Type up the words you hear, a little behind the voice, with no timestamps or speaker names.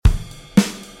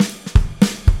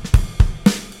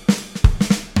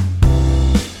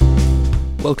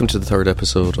Welcome to the third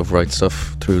episode of Write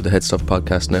Stuff through the Head Stuff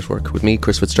Podcast Network with me,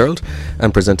 Chris Fitzgerald,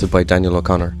 and presented by Daniel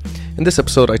O'Connor. In this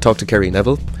episode, I talk to Kerry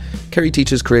Neville. Kerry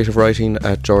teaches creative writing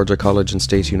at Georgia College and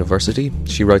State University.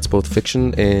 She writes both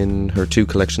fiction in her two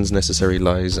collections, Necessary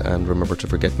Lies and Remember to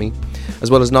Forget Me, as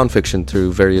well as non-fiction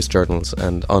through various journals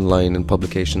and online in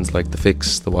publications like The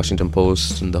Fix, The Washington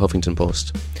Post and The Huffington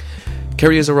Post.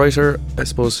 Kerry is a writer, I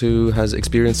suppose, who has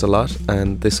experienced a lot,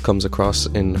 and this comes across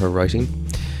in her writing.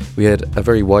 We had a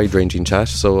very wide-ranging chat,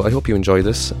 so I hope you enjoy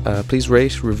this. Please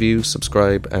rate, review,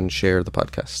 subscribe, and share the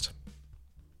podcast.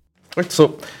 Right,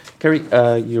 so Kerry,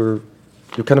 you're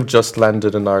kind of just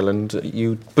landed in Ireland.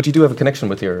 But you do have a connection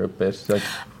with here a bit.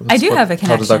 I do have a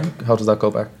connection. How does that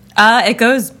go back? It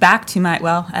goes back to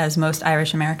as most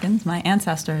Irish Americans, my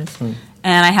ancestors.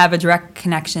 And I have a direct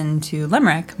connection to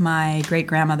Limerick. My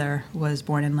great-grandmother was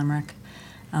born in Limerick,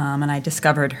 and I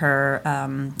discovered her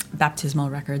baptismal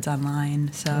records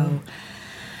online. So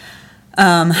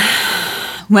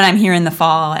when I'm here in the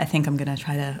fall, I think I'm going to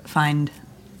try to find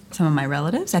some of my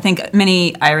relatives. I think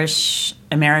many Irish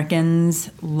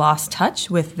Americans lost touch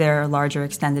with their larger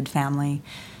extended family.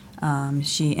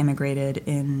 She immigrated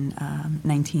in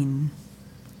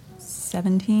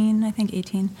 1917, I think,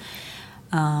 18.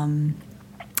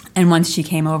 And once she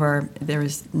came over, there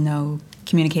was no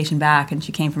communication back, and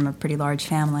she came from a pretty large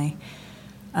family.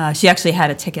 She actually had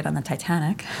a ticket on the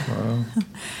Titanic. Wow.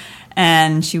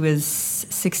 And she was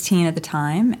 16 at the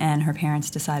time, and her parents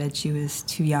decided she was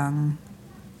too young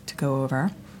to go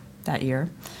over that year.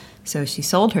 So she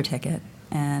sold her ticket,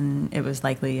 and it was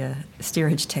likely a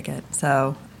steerage ticket.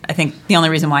 So I think the only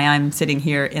reason why I'm sitting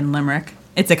here in Limerick,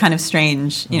 it's a kind of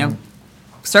strange,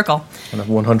 circle. And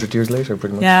 100 years later,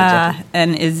 pretty much. Yeah, exactly.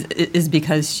 And is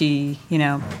because she,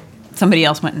 somebody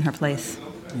else went in her place,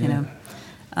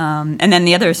 And then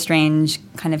the other strange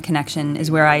kind of connection is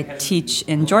where I teach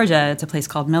in Georgia. It's a place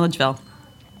called Milledgeville,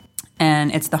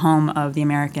 and it's the home of the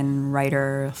American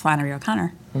writer Flannery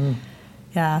O'Connor.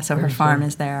 Yeah, so her farm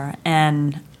is there,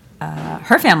 and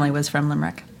her family was from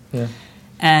Limerick. Yeah.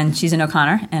 And she's an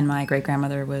O'Connor, and my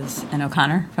great-grandmother was an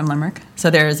O'Connor from Limerick.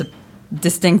 So there is a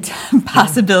distinct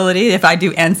possibility, if I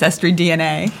do ancestry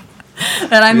DNA,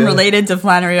 that I'm related to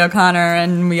Flannery O'Connor,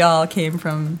 and we all came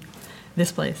from this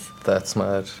place. That's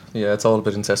mad. Yeah, it's all a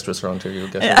bit incestuous around here. You'll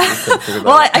get it.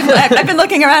 Well, I've been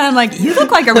looking around, and I'm like, you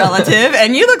look like a relative,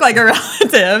 and you look like a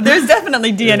relative. There's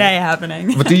definitely DNA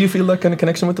happening. But do you feel that kind of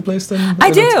connection with the place then? I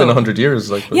do. It's been 100 years.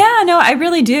 Yeah, no, I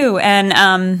really do. And,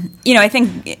 I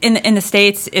think in the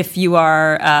States, if you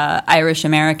are Irish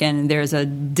American, there's a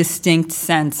distinct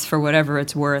sense, for whatever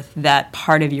it's worth, that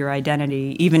part of your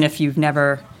identity, even if you've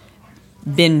never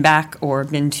been back or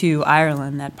been to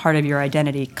Ireland, that part of your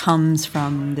identity comes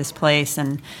from this place,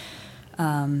 and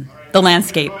the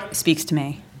landscape speaks to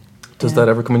me. Does that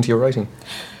ever come into your writing?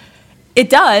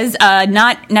 It does,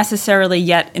 not necessarily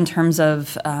yet in terms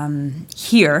of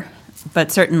here,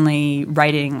 but certainly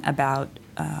writing about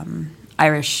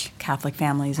Irish Catholic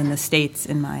families in the States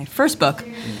in my first book.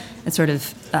 It sort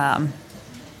of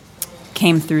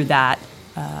came through that.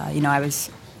 I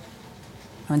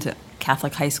went to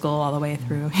Catholic high school all the way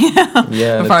through,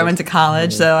 before I went to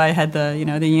college. So I had the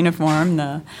uniform,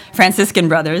 the Franciscan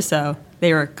brothers. So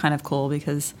they were kind of cool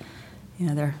because,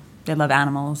 they love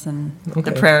animals, and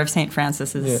the prayer of St.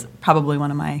 Francis is probably one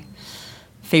of my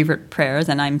favorite prayers.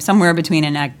 And I'm somewhere between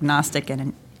an agnostic and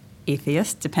an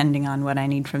atheist, depending on what I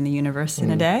need from the universe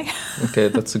in a day. Okay,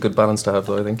 that's a good balance to have,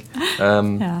 though, I think.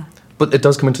 But it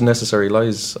does come into Necessary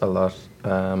Lies a lot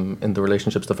in the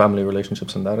relationships, the family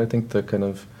relationships, and that. I think the kind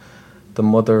of the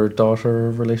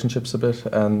mother-daughter relationships a bit.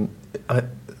 And I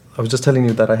was just telling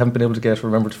you that I haven't been able to get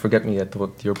Remember to Forget Me yet,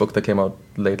 your book that came out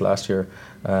late last year.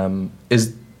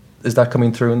 Is that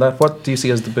coming through in that? What do you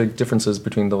see as the big differences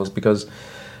between those? Because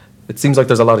it seems like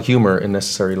there's a lot of humour in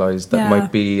Necessary Lies that might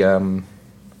be...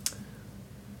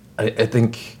 I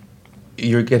think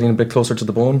you're getting a bit closer to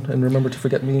the bone in Remember to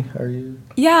Forget Me, are you?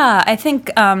 Yeah, I think...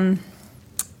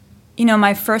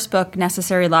 my first book,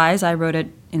 Necessary Lies, I wrote it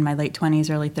in my late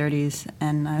 20s, early 30s,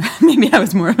 and maybe I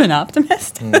was more of an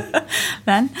optimist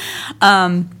then.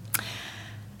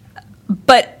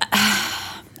 But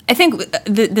I think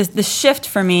the shift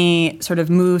for me sort of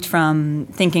moved from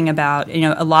thinking about,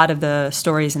 a lot of the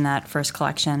stories in that first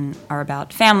collection are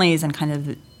about families and kind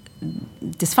of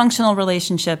dysfunctional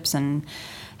relationships and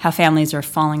how families are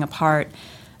falling apart.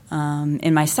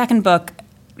 In my second book,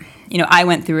 I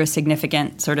went through a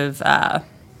significant sort of,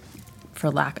 for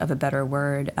lack of a better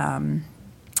word, like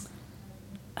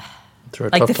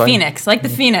the phoenix,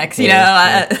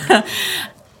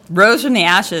 rose from the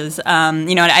ashes.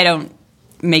 I don't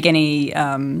make any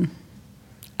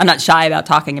I'm not shy about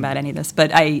talking about any of this,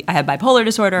 but I have bipolar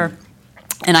disorder,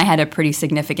 and I had a pretty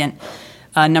significant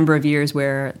number of years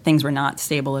where things were not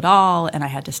stable at all, and I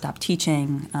had to stop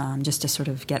teaching just to sort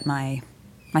of get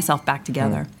myself back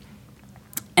together.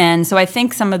 And so I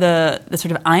think some of the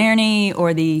sort of irony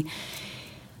or the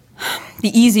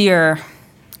easier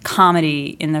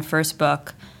comedy in the first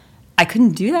book, I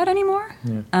couldn't do that anymore.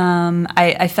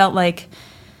 I felt like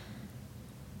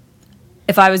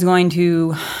if I was going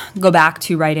to go back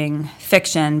to writing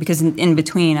fiction, because in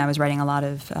between I was writing a lot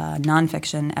of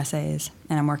nonfiction essays,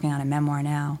 and I'm working on a memoir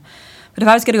now. But if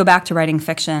I was going to go back to writing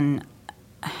fiction,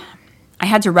 I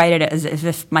had to write it as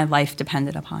if my life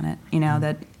depended upon it,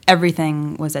 that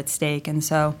everything was at stake. And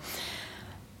so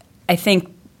I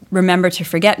think Remember to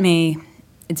Forget Me,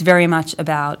 it's very much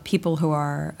about people who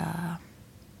are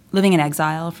living in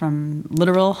exile from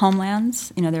literal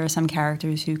homelands. There are some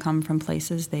characters who come from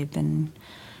places they've been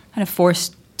kind of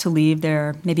forced to leave.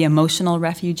 They're maybe emotional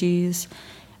refugees.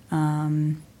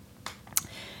 And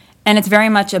it's very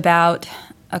much about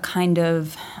a kind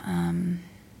of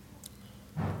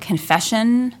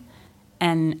confession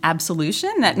and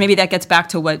absolution. That gets back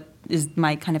to what is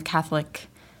my kind of Catholic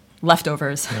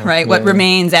leftovers, right? What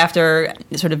remains after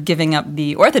sort of giving up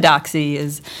the orthodoxy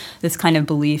is this kind of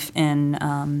belief in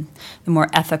the more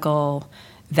ethical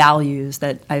values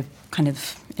that I've kind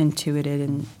of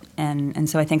intuited. And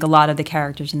so I think a lot of the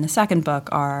characters in the second book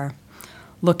are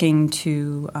looking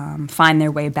to find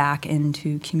their way back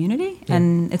into community.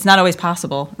 And it's not always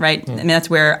possible, right? I mean, that's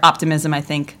where optimism, I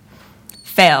think,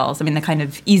 fails. I mean, the kind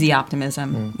of easy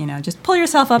optimism, just pull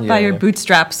yourself up by your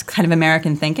bootstraps kind of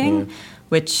American thinking,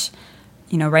 which,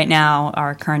 right now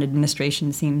our current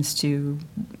administration seems to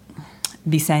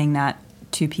be saying that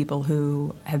to people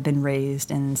who have been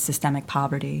raised in systemic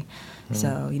poverty.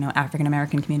 So, African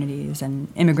American communities and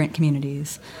immigrant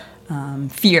communities,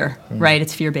 fear, right?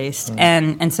 It's fear-based.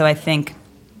 And so I think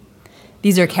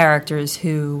these are characters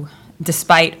who,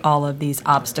 despite all of these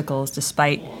obstacles,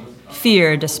 despite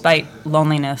fear, despite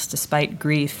loneliness, despite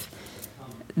grief,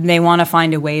 they want to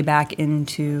find a way back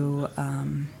into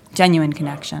genuine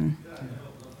connection.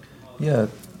 Yeah,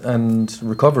 and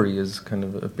recovery is kind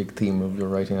of a big theme of your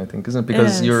writing, I think, isn't it?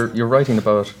 Because you're writing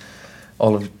about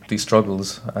all of these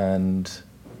struggles,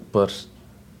 but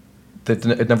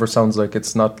it never sounds like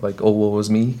it's not like, oh, woe is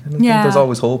me. And there's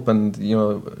always hope, and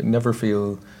never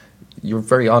feel. You're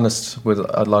very honest with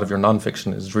a lot of your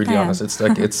nonfiction. Is really honest. It's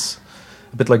like it's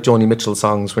a bit like Joni Mitchell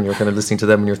songs when you're kind of listening to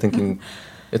them and you're thinking,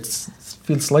 it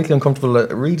feels slightly uncomfortable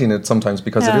reading it sometimes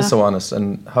because it is so honest.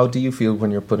 And how do you feel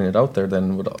when you're putting it out there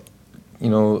then?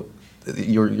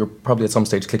 You're probably at some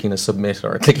stage clicking a submit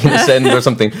or clicking a send or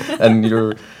something, and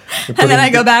you're and then I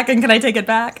go back and can I take it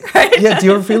back? Right? Yeah, do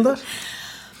you ever feel that?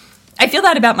 I feel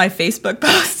that about my Facebook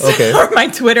posts or my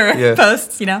Twitter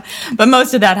posts, But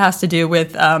most of that has to do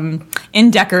with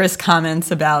indecorous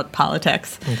comments about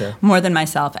politics more than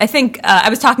myself. I think I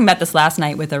was talking about this last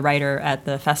night with a writer at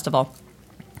the festival.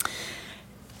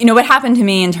 What happened to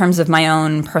me in terms of my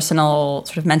own personal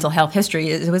sort of mental health history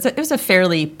is it was a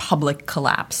fairly public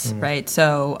collapse, right?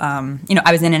 So,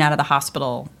 I was in and out of the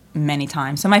hospital many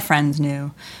times. So my friends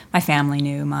knew, my family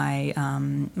knew, my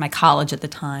college at the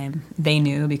time, they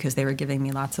knew because they were giving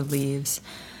me lots of leaves.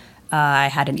 I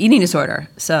had an eating disorder.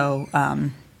 So,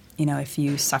 if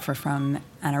you suffer from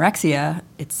anorexia,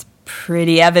 it's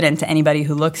pretty evident to anybody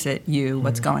who looks at you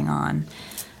what's going on.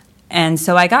 And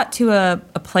so I got to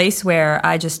a place where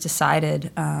I just decided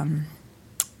I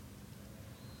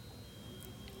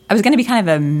was going to be kind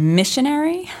of a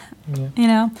missionary,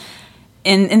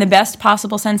 in the best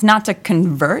possible sense, not to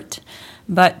convert,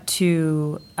 but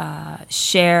to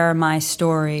share my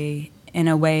story in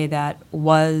a way that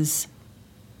was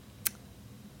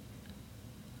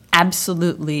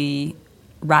absolutely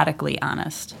radically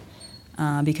honest.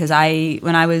 Because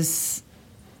when I was,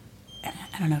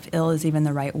 I don't know if ill is even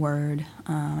the right word.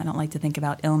 I don't like to think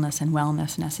about illness and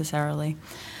wellness necessarily.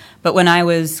 But when I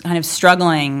was kind of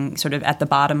struggling sort of at the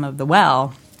bottom of the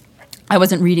well, I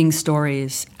wasn't reading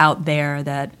stories out there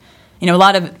that, a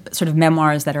lot of sort of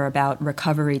memoirs that are about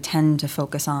recovery tend to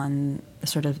focus on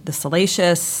sort of the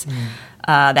salacious,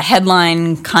 the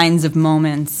headline kinds of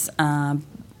moments.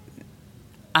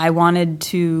 I wanted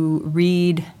to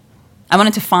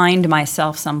find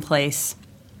myself someplace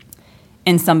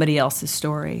in somebody else's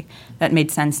story that made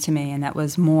sense to me, and that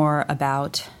was more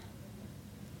about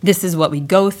this is what we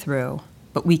go through,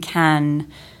 but we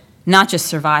can not just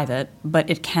survive it, but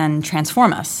it can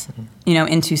transform us,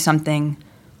 into something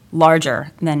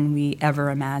larger than we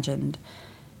ever imagined.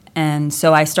 And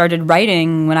so I started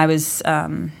writing when I was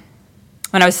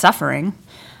suffering.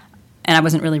 and I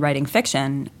wasn't really writing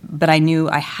fiction, but I knew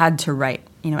I had to write.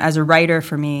 As a writer,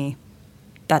 for me,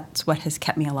 that's what has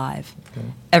kept me alive. Okay.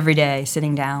 Every day,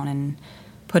 sitting down and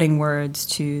putting words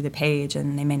to the page,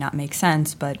 and they may not make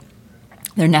sense, but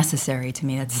they're necessary to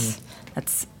me.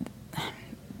 That's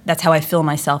how I fill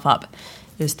myself up,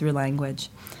 is through language.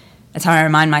 That's how I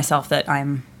remind myself that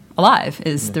I'm alive,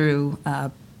 is through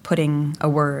putting a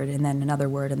word and then another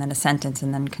word and then a sentence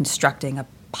and then constructing a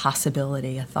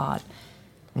possibility, a thought.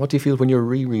 What do you feel when you're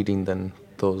rereading then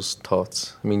those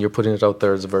thoughts? I mean, you're putting it out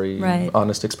there as a very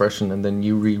honest expression, and then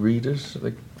you reread it.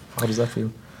 Like, how does that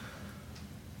feel?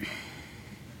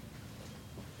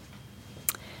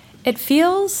 It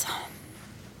feels.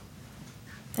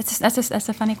 That's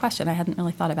a funny question. I hadn't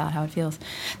really thought about how it feels.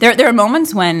 There are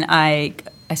moments when I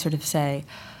sort of say,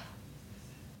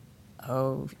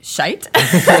 "Oh, shite."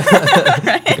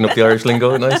 Right? Picking up the Irish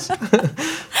lingo, nice.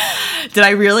 Did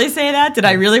I really say that? Did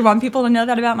I really want people to know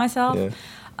that about myself? Yeah.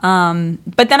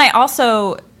 But then I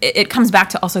also, it comes back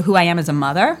to also who I am as a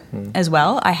mother as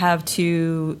well. I have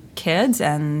 2 kids,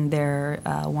 and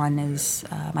one is,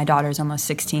 my daughter's almost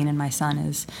 16 and my son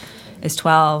is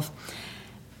 12.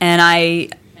 And I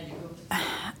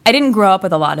didn't grow up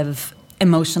with a lot of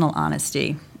emotional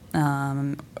honesty.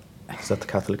 Is that the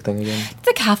Catholic thing again? It's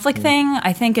a Catholic thing.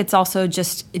 I think it's also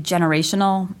just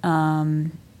generational.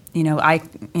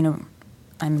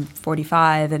 I'm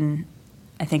 45, and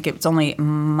I think it's only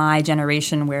my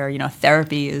generation where,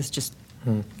 therapy is just,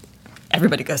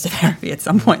 everybody goes to therapy at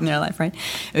some point in their life, right?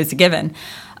 It was a given.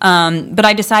 But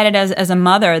I decided as a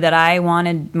mother that I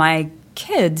wanted my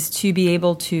kids to be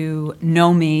able to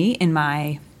know me in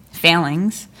my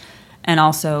failings and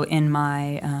also in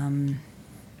my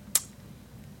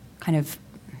kind of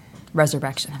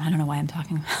resurrection. I don't know why I'm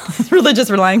talking about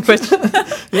religious language.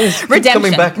 Yes,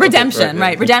 redemption,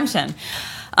 right? Redemption.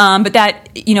 But that,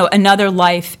 another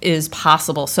life is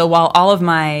possible. So while all of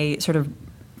my sort of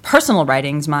personal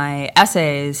writings, my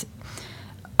essays,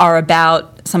 are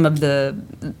about some of the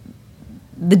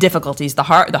difficulties, the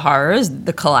horrors,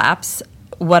 the collapse,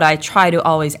 what I try to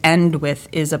always end with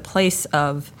is a place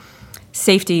of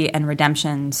safety and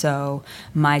redemption. So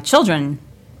my children,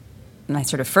 my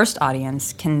sort of first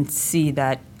audience, can see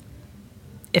that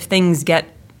if things get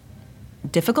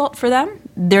difficult for them,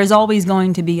 there's always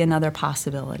going to be another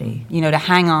possibility, to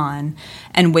hang on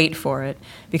and wait for it,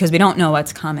 because we don't know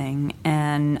what's coming.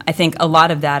 And I think a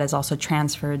lot of that is also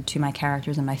transferred to my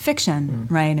characters in my fiction,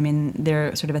 right? I mean,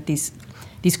 they're sort of at these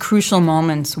crucial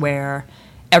moments where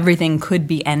everything could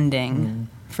be ending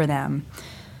for them.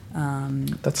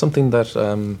 That's something that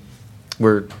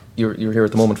you're here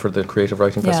at the moment for the Creative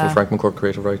Writing Festival, Frank McCourt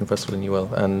Creative Writing Festival in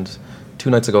UL, and 2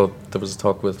 nights ago there was a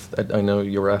talk with, I know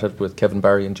you were at it, with Kevin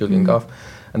Barry and Julian Goff,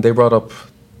 and they brought up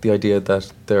the idea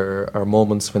that there are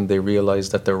moments when they realise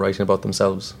that they're writing about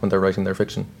themselves when they're writing their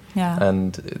fiction. Yeah.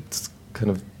 And it's kind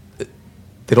of,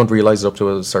 they don't realise it up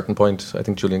to a certain point. I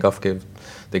think Julian Goff gave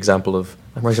the example of,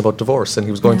 I'm writing about divorce, and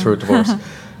he was going through a divorce.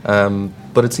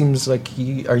 But it seems like,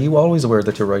 are you always aware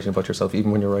that you're writing about yourself,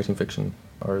 even when you're writing fiction?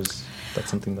 Or is that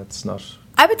something that's not?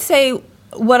 I would say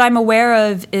what I'm aware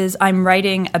of is I'm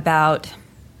writing about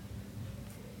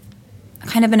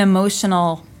kind of an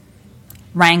emotional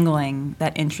wrangling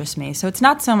that interests me. So it's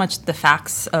not so much the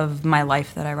facts of my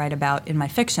life that I write about in my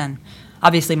fiction.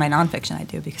 Obviously, my nonfiction I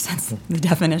do, because that's the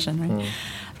definition, right?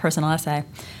 Personal essay.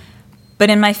 But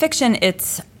in my fiction,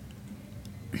 it's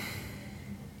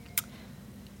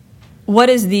what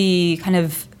is the kind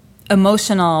of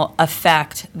emotional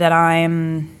effect that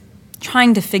I'm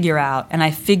trying to figure out, and I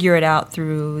figure it out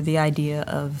through the idea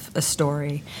of a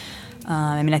story.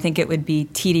 I think it would be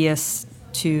tedious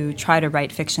to try to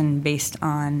write fiction based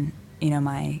on,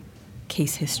 my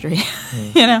case history.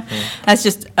 That's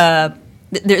just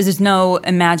there's no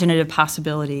imaginative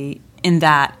possibility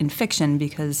in fiction,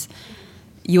 because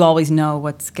you always know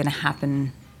what's going to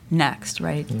happen next,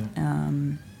 right?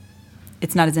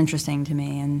 It's not as interesting to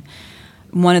me, and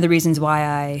one of the reasons why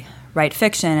I write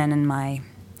fiction, and in my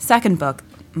second book,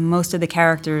 most of the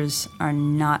characters are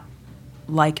not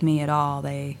like me at all.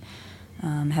 They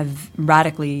have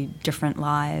radically different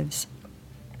lives.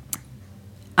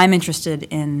 I'm interested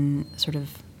in sort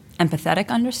of empathetic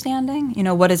understanding.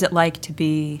 What is it like to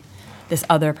be this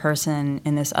other person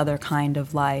in this other kind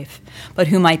of life, but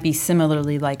who might be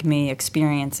similarly like me,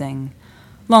 experiencing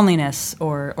loneliness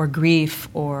or grief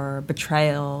or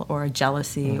betrayal or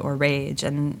jealousy or rage.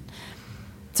 And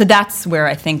so that's where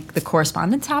I think the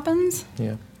correspondence happens.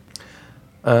 Yeah.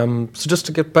 So just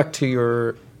to get back to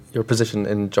your position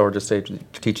in Georgia State,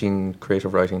 teaching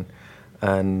creative writing,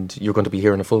 and you're going to be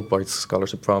here in a Fulbright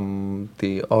scholarship from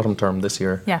the autumn term this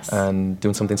year. Yes. And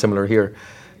doing something similar here.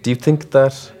 Do you think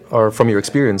that, or from your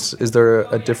experience, is there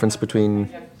a difference between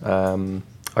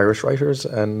Irish writers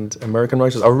and American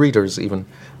writers, or readers even?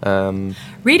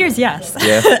 Readers, yes.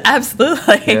 Yeah.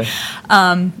 Absolutely.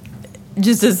 Yeah.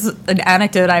 Just as an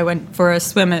anecdote, I went for a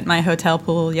swim at my hotel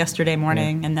pool yesterday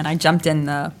morning, and then I jumped in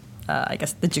the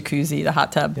jacuzzi, the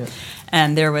hot tub,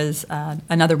 and there was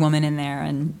another woman in there,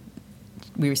 and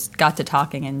we got to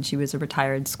talking, and she was a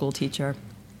retired school teacher.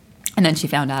 And then she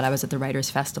found out I was at the Writers'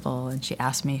 Festival, and she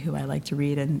asked me who I like to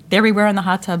read. And there we were in the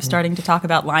hot tub starting to talk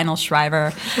about Lionel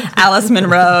Shriver, Alice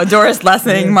Munro, Doris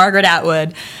Lessing, Margaret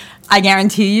Atwood. I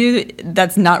guarantee you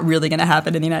that's not really going to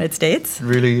happen in the United States.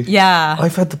 Really? Yeah.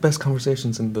 I've had the best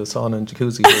conversations in the sauna and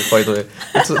jacuzzi here, by the way.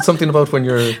 It's something about when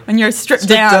you're stripped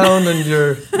down and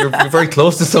you're very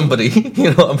close to somebody,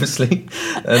 obviously,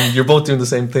 and you're both doing the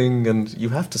same thing, and you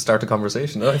have to start a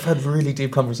conversation. I've had really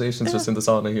deep conversations just in the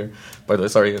sauna here, by the way.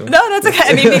 Sorry. No, that's okay.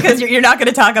 I mean, because you're not going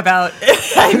to talk about,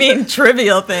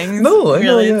 trivial things. No, I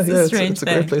know, really. yeah. It's a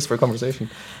great place for a conversation.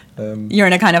 You're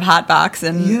in a kind of hot box,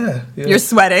 and you're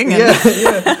sweating. And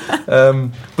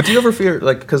But do you ever fear,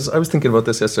 because I was thinking about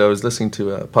this yesterday, I was listening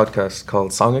to a podcast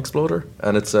called Song Exploder,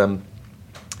 and it's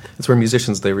where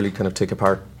musicians, they really kind of take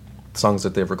apart songs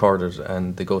that they've recorded,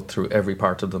 and they go through every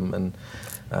part of them, and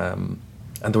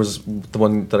there was the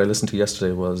one that I listened to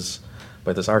yesterday was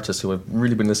by this artist who I've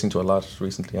really been listening to a lot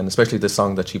recently, and especially this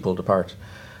song that she pulled apart.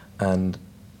 And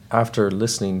after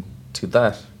listening to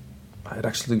that, I had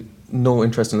actually no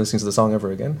interest in listening to the song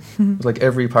ever again. It was like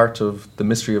every part of the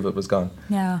mystery of it was gone.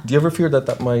 Yeah. Do you ever fear that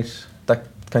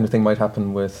kind of thing might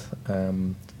happen with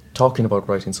talking about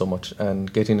writing so much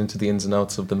and getting into the ins and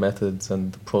outs of the methods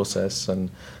and the process and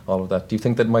all of that? Do you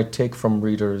think that might take from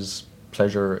readers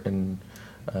pleasure in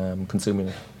consuming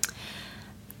it?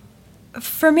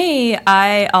 For me,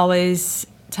 I always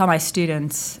tell my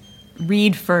students,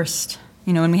 read first.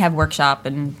 When we have workshop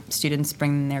and students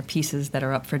bring their pieces that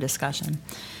are up for discussion,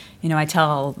 I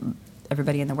tell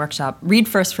everybody in the workshop, read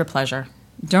first for pleasure.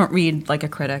 Don't read like a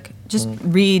critic. Just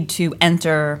read to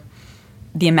enter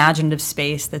the imaginative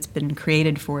space that's been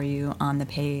created for you on the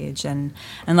page, and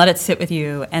let it sit with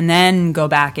you, and then go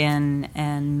back in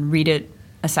and read it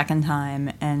a second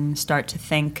time and start to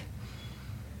think,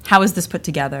 how is this put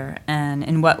together, and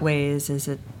in what ways is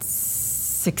it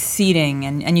succeeding?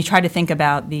 And you try to think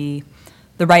about the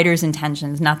writer's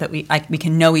intentions. Not that we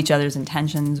can know each other's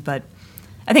intentions, but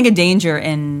I think a danger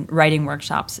in writing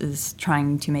workshops is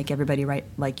trying to make everybody write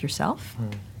like yourself,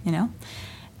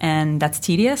 and that's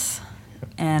tedious.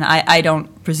 And I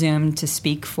don't presume to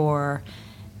speak for,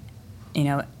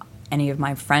 any of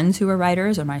my friends who are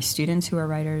writers or my students who are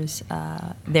writers,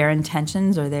 their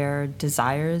intentions or their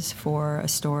desires for a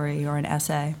story or an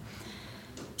essay.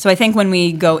 So I think when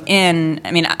we go in,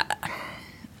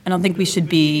 I don't think we should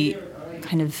be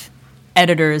kind of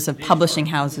editors of publishing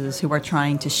houses who are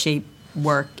trying to shape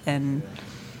work and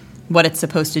what it's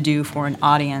supposed to do for an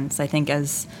audience. I think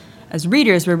as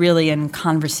readers, we're really in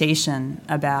conversation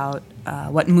about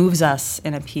what moves us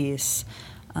in a piece.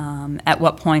 At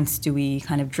what points do we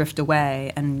kind of drift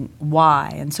away, and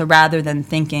why? And so rather than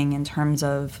thinking in terms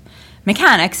of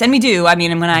mechanics, and we do,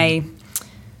 when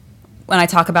I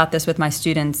talk about this with my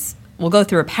students, we'll go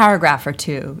through a paragraph or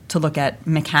two to look at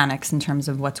mechanics in terms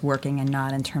of what's working and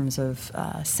not, in terms of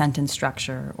sentence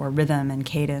structure or rhythm and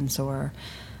cadence or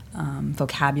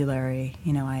vocabulary.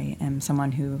 I am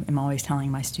someone who am always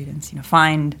telling my students,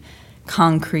 find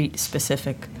concrete,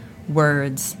 specific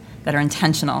words that are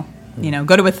intentional.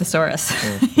 Go to a thesaurus.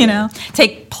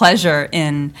 Take pleasure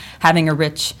in having a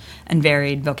rich and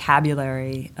varied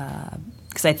vocabulary,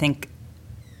 because I think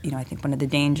one of the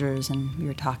dangers, and we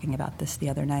were talking about this the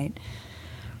other night,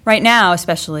 right now,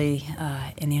 especially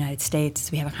in the United States,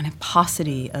 we have a kind of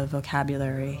paucity of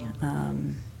vocabulary.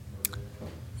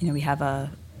 We have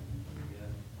a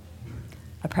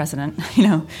president,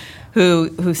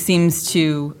 who seems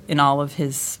to, in all of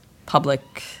his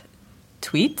public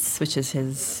tweets, which is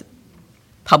his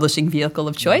publishing vehicle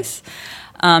of choice,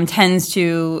 tends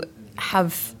to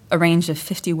have a range of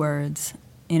 50 words.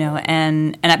 But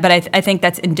I think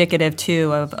that's indicative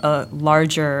too of a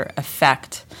larger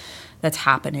effect that's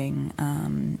happening.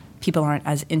 People aren't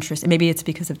as interested. Maybe it's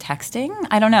because of texting.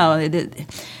 I don't know.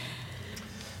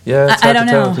 Yeah, it's hard to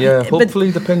tell. Know. Yeah,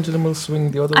 hopefully the pendulum will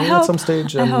swing the other way at some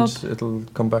stage, and it'll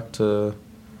come back to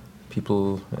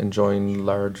people enjoying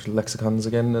large lexicons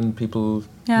again, and people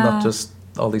not just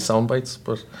all these sound bites,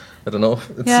 but I don't know.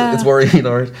 It's worrying,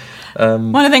 all right.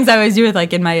 One of the things I always do with,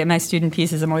 in my student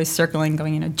pieces, I'm always circling,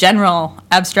 going, general,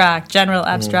 abstract,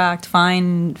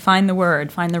 find the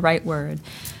word, find the right word,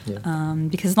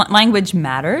 because language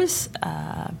matters.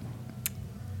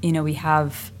 We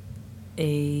have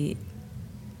a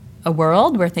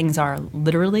world where things are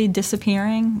literally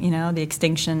disappearing, the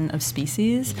extinction of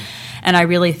species. And I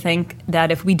really think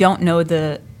that if we don't know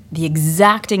the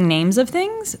exacting names of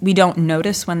things, we don't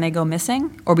notice when they go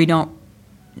missing, or we don't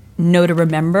know to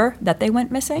remember that they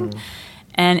went missing.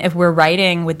 And if we're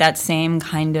writing with that same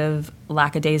kind of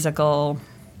lackadaisical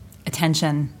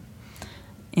attention,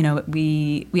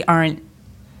 we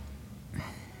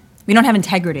don't have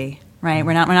integrity, right?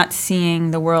 We're not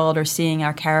seeing the world or seeing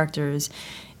our characters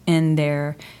in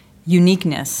their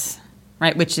uniqueness,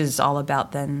 right? Which is all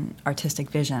about then artistic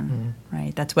vision,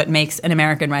 right? That's what makes an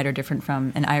American writer different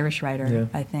from an Irish writer,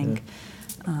 I think.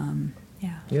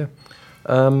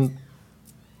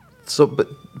 So, but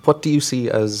what do you see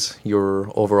as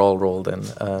your overall role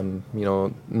then?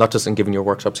 Not just in giving your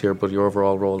workshops here, but your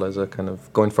overall role as a kind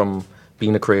of going from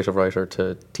being a creative writer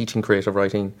to teaching creative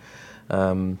writing.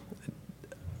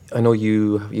 I know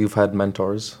you've had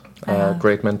mentors,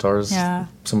 great mentors,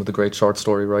 some of the great short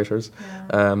story writers.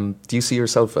 Do you see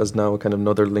yourself as now kind of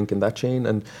another link in that chain?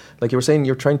 And like you were saying,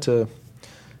 you're trying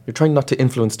not to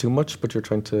influence too much, but you're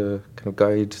trying to kind of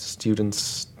guide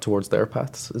students towards their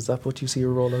paths. Is that what you see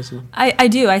your role as? I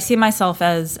do. I see myself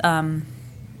as a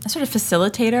sort of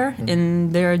facilitator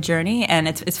in their journey. And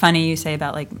it's funny you say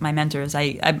about like my mentors.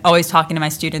 I'm always talking to my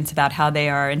students about how they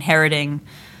are inheriting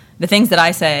the things that I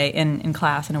say in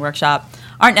class, in a workshop,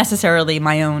 aren't necessarily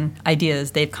my own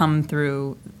ideas. They've come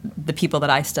through the people that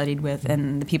I studied with,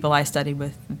 and the people I studied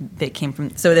with, they came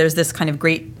from. So there's this kind of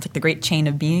the great chain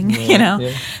of being,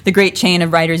 the great chain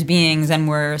of writers' beings, and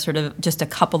we're sort of just a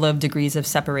couple of degrees of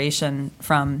separation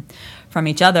from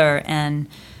each other. And,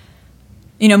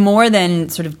 more than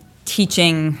sort of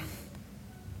teaching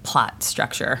plot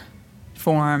structure,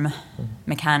 form,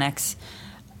 mechanics,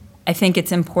 I think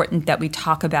it's important that we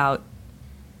talk about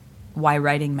why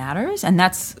writing matters, and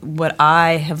that's what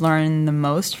I have learned the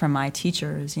most from my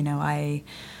teachers. I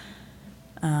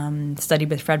studied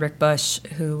with Frederick Bush,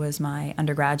 who was my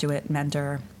undergraduate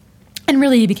mentor, and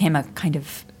really he became a kind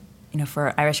of, for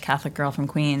an Irish Catholic girl from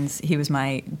Queens, he was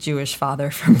my Jewish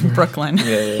father from Brooklyn,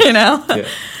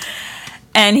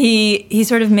 And he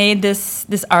sort of made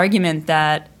this argument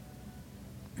that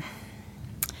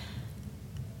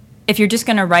if you're just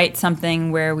going to write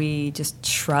something where we just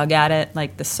shrug at it,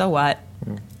 like the so what,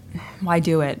 why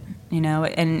do it?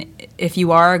 And if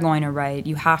you are going to write,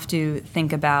 you have to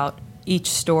think about each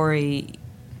story,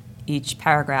 each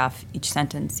paragraph, each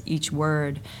sentence, each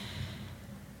word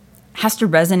has to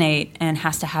resonate and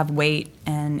has to have weight,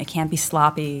 and it can't be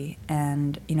sloppy.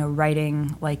 And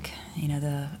writing like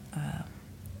the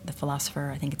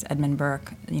philosopher, I think it's Edmund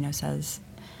Burke, says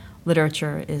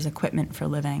literature is equipment for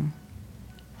living.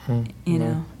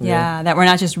 That we're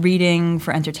not just reading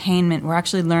for entertainment. We're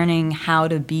actually learning how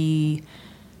to be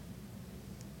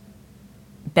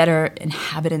better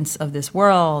inhabitants of this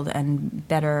world and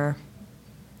better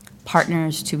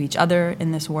partners to each other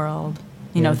in this world,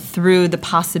 through the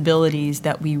possibilities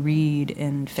that we read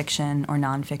in fiction or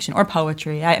nonfiction or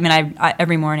poetry. I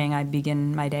every morning I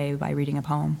begin my day by reading a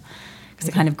poem because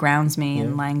it kind of grounds me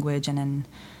in language and in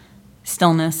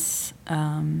stillness,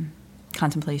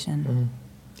 contemplation.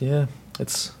 Yeah,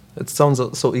 it sounds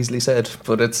so easily said,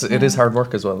 but it is hard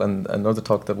work as well. And another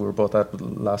talk that we were both at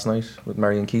last night with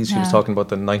Marion Keyes, she was talking about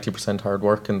the 90% hard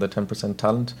work and the 10%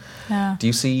 talent. Yeah. Do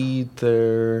you see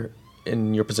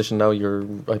in your position now,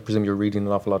 I presume you're reading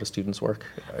an awful lot of students' work.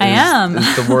 I am.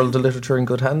 Is the world of literature in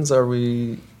good hands? Are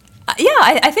we...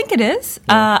 I think it is.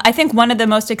 I think one of the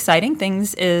most exciting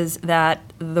things is that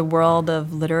the world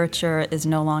of literature is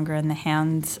no longer in the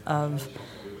hands of...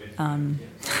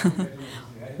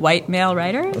 white male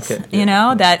writers,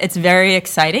 that it's very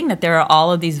exciting that there are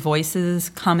all of these voices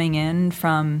coming in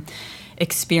from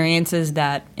experiences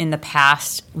that in the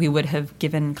past we would have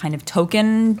given kind of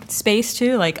token space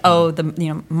to, like,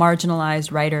 the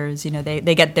marginalized writers,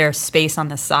 they get their space on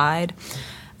the side.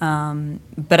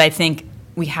 But I think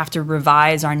we have to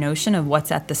revise our notion of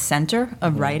what's at the center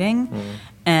of writing.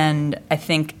 And I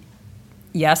think,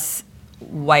 yes,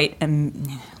 white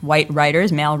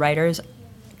writers, male writers,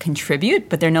 contribute,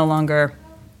 but they're no longer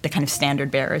the kind of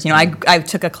standard bearers. I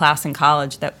took a class in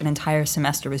college that an entire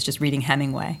semester was just reading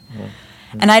Hemingway.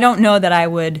 And I don't know that I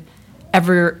would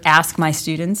ever ask my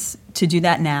students to do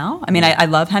that now. I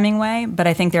love Hemingway, but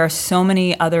I think there are so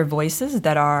many other voices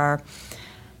that are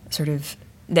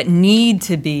that need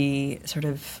to be sort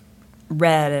of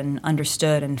read and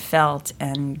understood and felt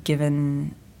and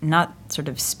given not sort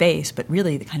of space, but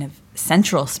really the kind of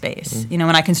central space.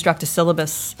 When I construct a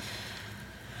syllabus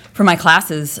for my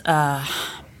classes,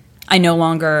 I no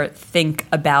longer think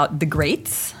about the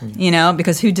greats,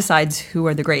 because who decides who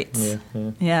are the greats?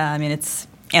 Yeah, I mean, it's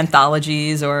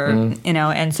anthologies or,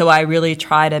 and so I really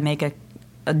try to make a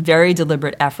very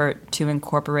deliberate effort to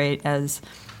incorporate as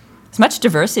much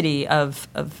diversity of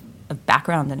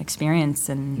background and experience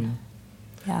and,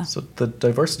 yeah. So the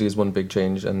diversity is one big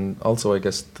change, and also I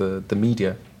guess the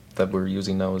media that we're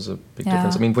using now is a big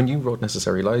difference. I mean, when you wrote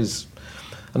Necessary Lies,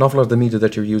 an awful lot of the media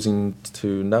that you're using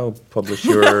to now publish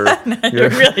your... You're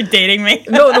really dating me.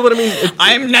 No, what I mean...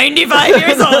 I'm 95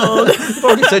 years old. You've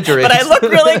already said your age. But I look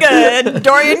really good.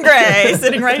 Dorian Gray,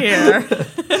 sitting right here.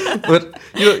 But,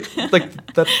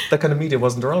 like, that kind of media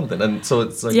wasn't around then. And so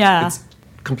it's like... Yeah. It's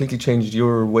completely changed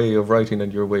your way of writing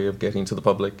and your way of getting to the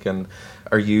public. And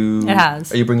It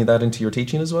has. Are you bringing that into your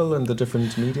teaching as well and the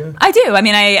different media? I do. I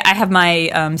mean, I have my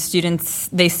students,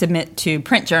 they submit to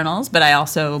print journals, but I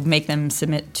also make them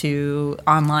submit to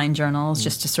online journals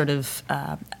just to sort of...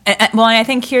 well, I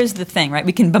think here's the thing, right?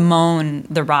 We can bemoan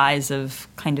the rise of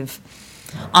kind of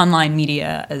online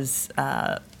media as...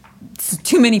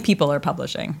 too many people are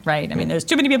publishing, right? I mean, there's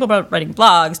too many people writing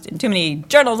blogs, and too many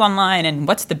journals online, and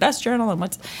what's the best journal, and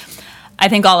what's... I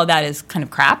think all of that is kind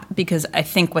of crap, because I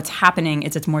think what's happening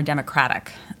is it's more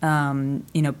democratic.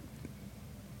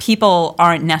 People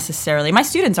aren't necessarily... My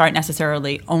students aren't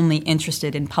necessarily only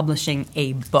interested in publishing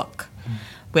a book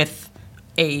with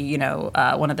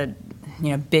one of the,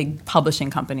 big publishing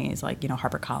companies like,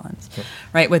 HarperCollins,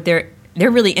 right? What they're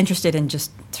really interested in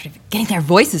just sort of getting their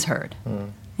voices heard.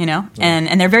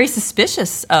 And they're very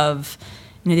suspicious of,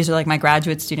 these are like my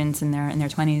graduate students in their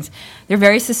 20s. They're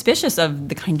very suspicious of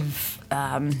the kind of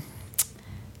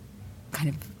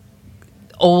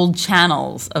old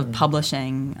channels of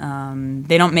publishing.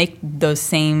 They don't make those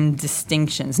same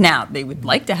distinctions. Now, they would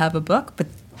like to have a book, but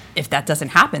if that doesn't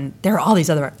happen, there are all these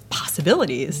other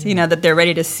possibilities, that they're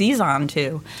ready to seize on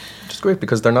to. Which is great,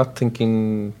 because they're not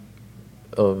thinking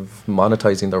of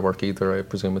monetizing their work either. I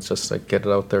presume it's just like get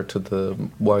it out there to the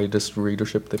widest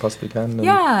readership they possibly can. And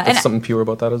there's something pure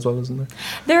about that as well, isn't there?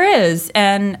 There is,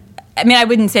 and I mean, I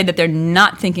wouldn't say that they're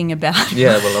not thinking about...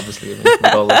 Yeah, well, obviously, with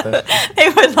all of that. They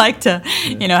would like to,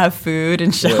 have food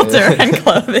and shelter and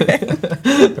clothing.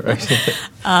 Right.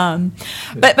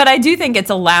 But I do think it's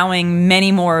allowing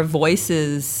many more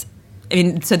voices. I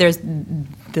mean, so there's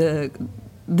the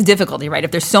difficulty, right?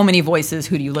 If there's so many voices,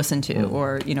 who do you listen to?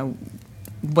 Or,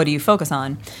 what do you focus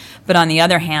on? But on the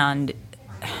other hand,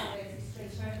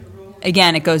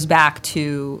 again, it goes back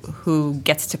to who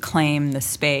gets to claim the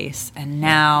space. And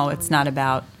now it's not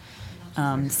about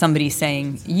somebody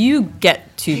saying, you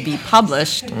get to be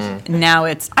published. Now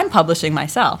it's, I'm publishing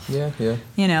myself. Yeah.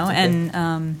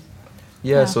 And...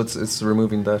 so it's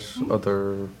removing that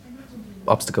other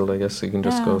obstacle, I guess. So you can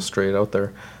just go straight out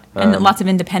there. And lots of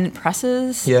independent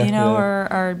presses,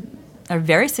 are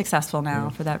very successful now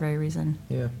for that very reason.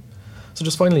 Yeah. So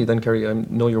just finally then, Kerry, I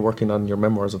know you're working on your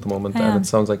memoirs at the moment, and it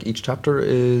sounds like each chapter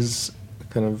is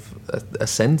kind of a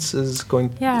sense is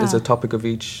a topic of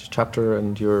each chapter,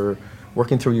 and you're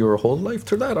working through your whole life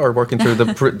through that, or working through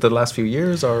the last few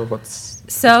years, or what's...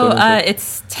 So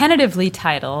it's tentatively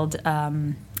titled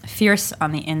Fierce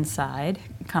on the Inside,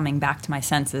 Coming Back to My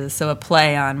Senses, so a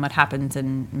play on what happens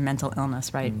in mental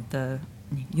illness, right?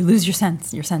 You lose your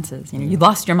senses, you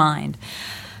lost your mind.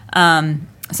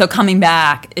 So coming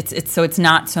back, it's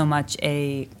not so much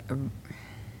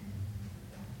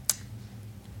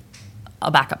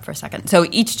I'll back up for a second. So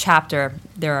each chapter,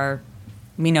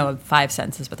 we know of 5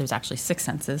 senses, but there's actually 6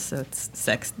 senses, so it's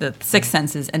 6. The 6th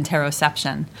sense is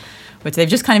interoception, which they've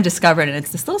just kind of discovered, and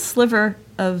it's this little sliver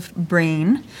of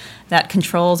brain that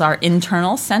controls our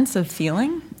internal sense of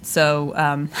feeling.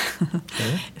 So,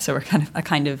 so we're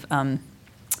kind of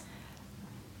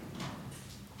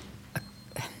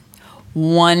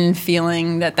one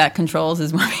feeling that controls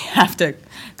is when we have to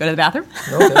go to the bathroom,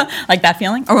 like that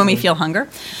feeling, or when we feel hunger.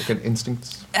 Like an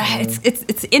instinct.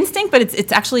 It's instinct, but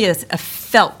it's actually a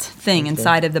felt thing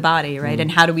inside of the body, right? And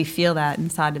how do we feel that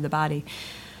inside of the body?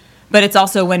 But it's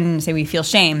also when, say, we feel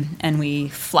shame and we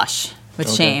flush with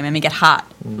shame and we get hot.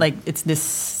 Like it's this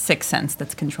 6th sense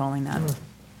that's controlling that.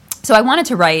 So I wanted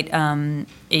to write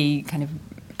a kind of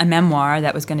a memoir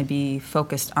that was going to be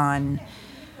focused on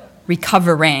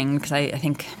recovering, because I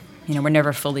think we're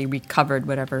never fully recovered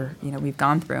whatever we've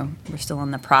gone through. We're still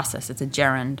in the process. It's a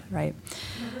gerund, right?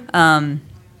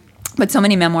 But so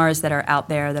many memoirs that are out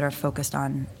there that are focused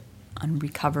on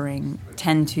recovering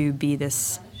tend to be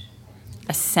this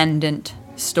ascendant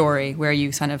story where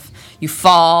you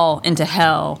fall into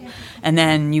hell and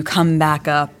then you come back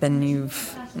up and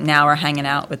now are hanging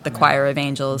out with the choir of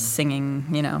angels singing,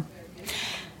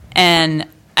 And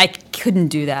I couldn't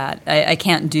do that. I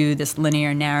can't do this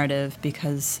linear narrative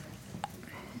because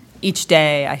each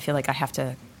day I feel like I have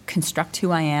to construct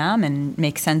who I am and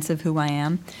make sense of who I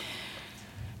am.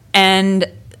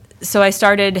 And so I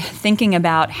started thinking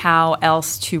about how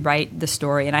else to write the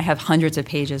story, and I have hundreds of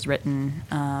pages written,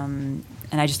 and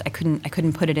I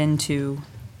couldn't put it into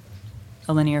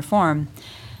a linear form.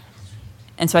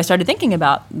 And so I started thinking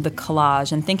about the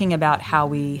collage and thinking about how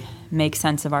we make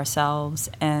sense of ourselves,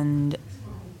 and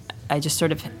I just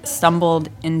sort of stumbled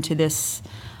into this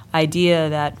idea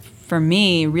that for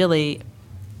me, really,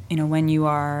 when you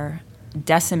are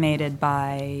decimated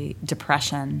by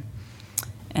depression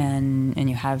and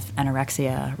you have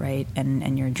anorexia, right,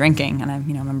 and you're drinking, and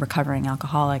I'm a recovering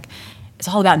alcoholic, it's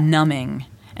all about numbing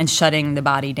and shutting the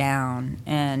body down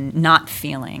and not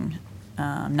feeling,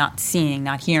 not seeing,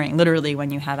 not hearing. Literally,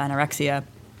 when you have anorexia,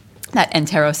 that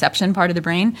interoception part of the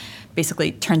brain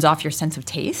basically turns off your sense of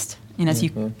taste. So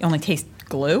you only taste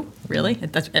glue, really.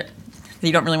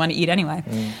 You don't really want to eat anyway.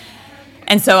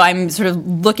 And so I'm sort of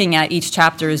looking at each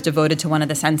chapter is devoted to one of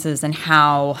the senses and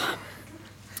how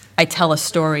I tell a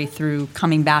story through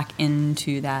coming back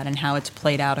into that and how it's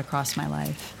played out across my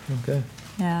life. Okay.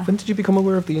 Yeah. When did you become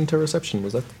aware of the interoception?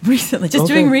 Was that recently? Just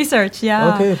doing research.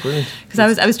 Yeah. Okay, brilliant.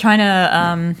 Because I was trying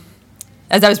to,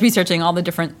 as I was researching all the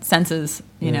different senses,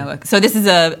 So this is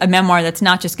a memoir that's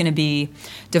not just going to be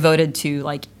devoted to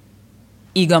like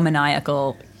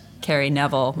egomaniacal Carrie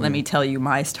Neville. Let me tell you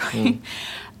my story.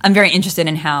 I'm very interested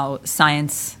in how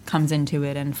science comes into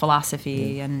it and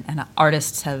philosophy, and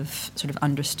artists have sort of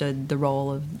understood the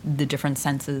role of the different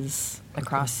senses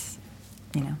across,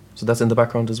 So that's in the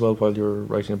background as well while you're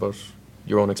writing about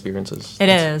your own experiences? It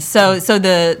is. So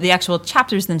the actual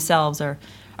chapters themselves are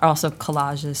also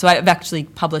collages. So I've actually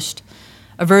published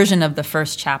a version of the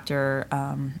first chapter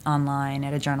online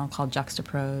at a journal called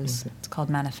Juxtaprose. Okay. It's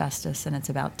called Manifestus, and it's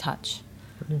about touch.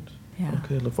 Brilliant. Yeah.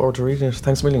 Okay, look forward to reading it.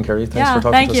 Thanks a million, Carrie. Thanks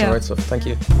for talking to us on Right Stuff. Thank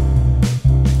you.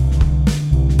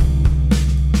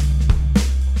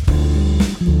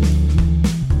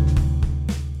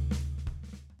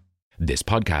 This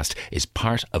podcast is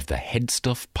part of the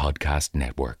Headstuff Podcast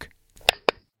Network.